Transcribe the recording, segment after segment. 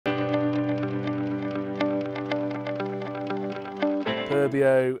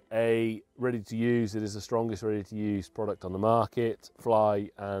Perbio, a ready-to-use, it is the strongest ready-to-use product on the market, fly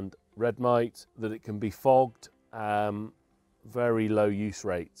and red mite, that it can be fogged, very low use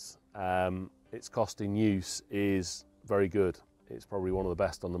rates. Its cost in use is very good. It's probably one of the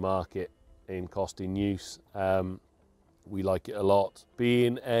best on the market in cost in use. We like it a lot.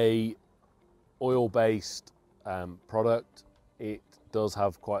 Being a oil-based product, it does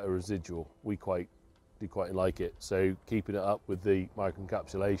have quite a residual. We do quite like it. So keeping it up with the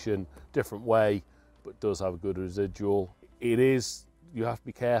microencapsulation, different way, but does have a good residual. It is, you have to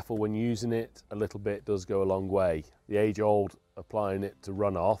be careful when using it. A little bit does go a long way. The age-old applying it to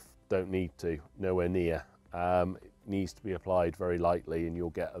run off, don't need to, nowhere near. It needs to be applied very lightly and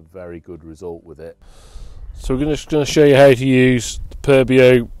you'll get a very good result with it. So we're just going to show you how to use the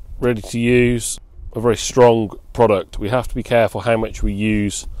Perbio ready to use, a very strong product. We have to be careful how much we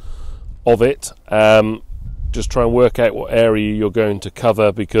use of it. Just try and work out what area you're going to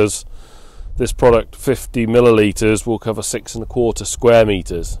cover, because this product, 50 millilitres, will cover 6¼ square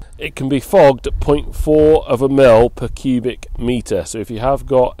metres. It can be fogged at 0.4 of a mil per cubic metre. So if you have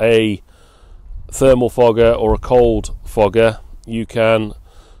got a thermal fogger or a cold fogger, you can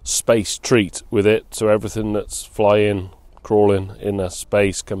space treat with it, so everything that's flying, crawling in a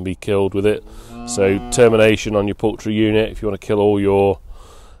space can be killed with it. So termination on your poultry unit, if you want to kill all your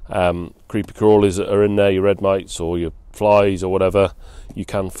creepy crawlies that are in there, your red mites or your flies or whatever, you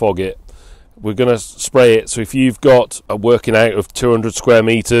can fog it. We're going to spray it, so if you've got a working out of 200 square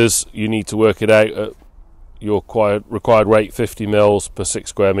metres, you need to work it out at your required weight, 50 mils per 6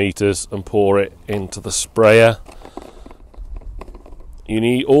 square metres, and pour it into the sprayer.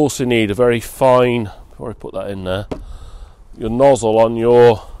 You also need a very fine, before I put that in there, your nozzle on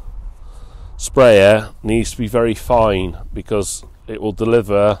your sprayer needs to be very fine, because it will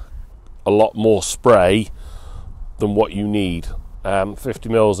deliver a lot more spray than what you need. 50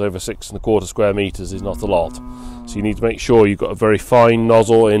 mils over 6¼ square metres is not a lot, so you need to make sure you've got a very fine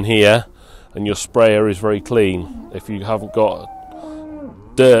nozzle in here and your sprayer is very clean. If you haven't got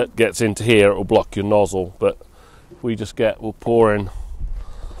dirt gets into here, it will block your nozzle. But if we'll pour in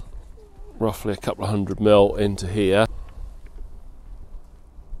roughly a couple of 100 mil into here.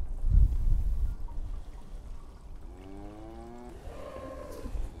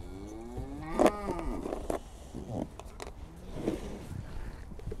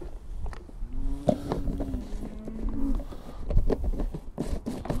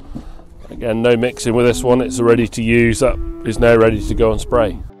 Again, no mixing with this one, it's ready to use, that is now ready to go and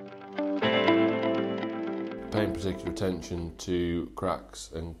spray. Paying particular attention to cracks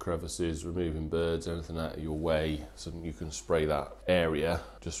and crevices, removing birds, anything out of your way, so you can spray that area.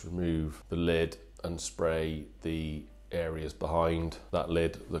 Just remove the lid and spray the areas behind that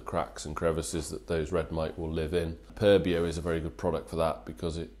lid, the cracks and crevices that those red mite will live in. Perbio is a very good product for that,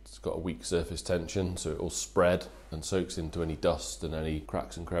 because it's got a weak surface tension, so it will spread and soaks into any dust and any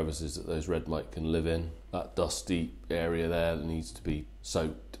cracks and crevices that those red mite can live in. That dusty area there that needs to be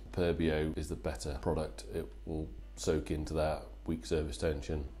soaked, Perbio is the better product. It will soak into that weak surface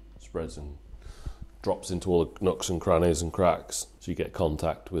tension, spreads and drops into all the nooks and crannies and cracks, so you get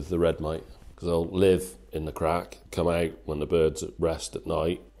contact with the red mite, because they'll live in the crack, come out when the bird's at rest at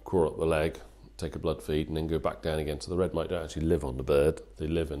night, crawl up the leg, take a blood feed, and then go back down again. So the red mite don't actually live on the bird, they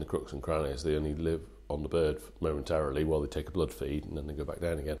live in the crooks and crannies. They only live on the bird momentarily while they take a blood feed, and then they go back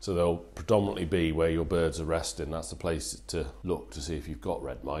down again. So they'll predominantly be where your birds are resting. That's the place to look to see if you've got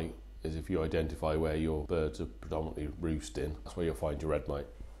red mite, is if you identify where your birds are predominantly roosting, that's where you'll find your red mite.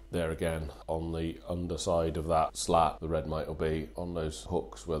 There again, on the underside of that slat, the red mite will be on those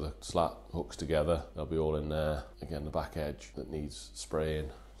hooks where the slat hooks together. They'll be all in there. Again, the back edge that needs spraying,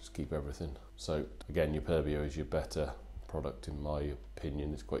 just keep everything soaked. Again, your Perbio is your better product in my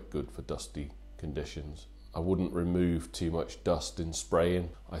opinion. It's quite good for dusty conditions. I wouldn't remove too much dust in spraying.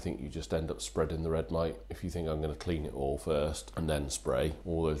 I think you just end up spreading the red mite. If you think I'm going to clean it all first and then spray,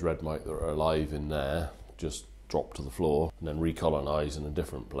 all those red mite that are alive in there just drop to the floor and then recolonise in a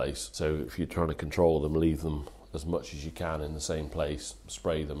different place. So if you're trying to control them, leave them as much as you can in the same place,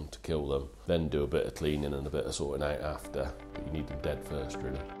 spray them to kill them, then do a bit of cleaning and a bit of sorting out after, but you need them dead first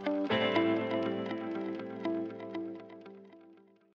really.